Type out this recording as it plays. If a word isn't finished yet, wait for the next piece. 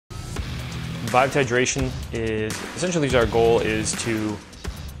RevIVed hydration is essentially our goal is to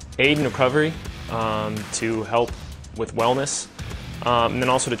aid in recovery, to help with wellness, and then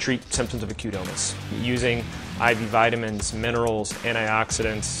also to treat symptoms of acute illness using IV vitamins, minerals,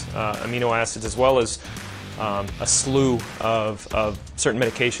 antioxidants, amino acids, as well as a slew of certain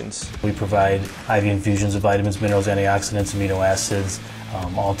medications. We provide IV infusions of vitamins, minerals, antioxidants, amino acids,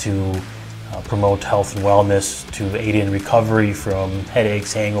 all to promote health and wellness, to aid in recovery from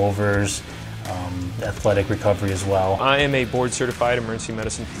headaches, hangovers, athletic recovery as well. I am a board-certified emergency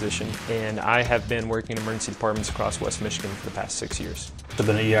medicine physician, and I have been working in emergency departments across West Michigan for the past 6 years. I've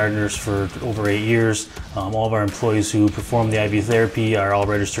been an ER nurse for over 8 years. All of our employees who perform the IV therapy are all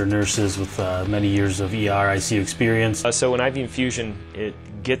registered nurses with many years of ER ICU experience. So an IV infusion, it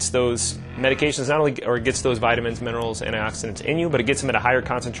gets those medications, not only or it gets those vitamins, minerals, antioxidants in you, but it gets them at a higher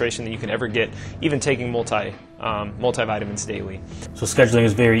concentration than you can ever get, even taking multivitamins daily. So scheduling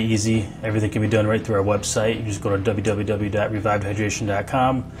is very easy. Everything can be done right through our website. You just go to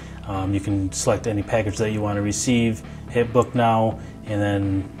www.revivedhydration.com. You can select any package that you want to receive, hit book now, and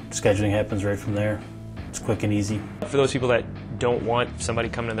then scheduling happens right from there. It's quick and easy. For those people that don't want somebody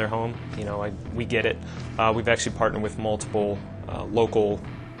coming to their home, we get it. We've actually partnered with multiple local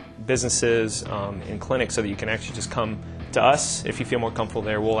businesses and clinics so that you can actually just come to us. If you feel more comfortable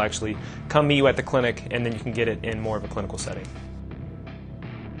there, we'll actually come meet you at the clinic, and then you can get it in more of a clinical setting.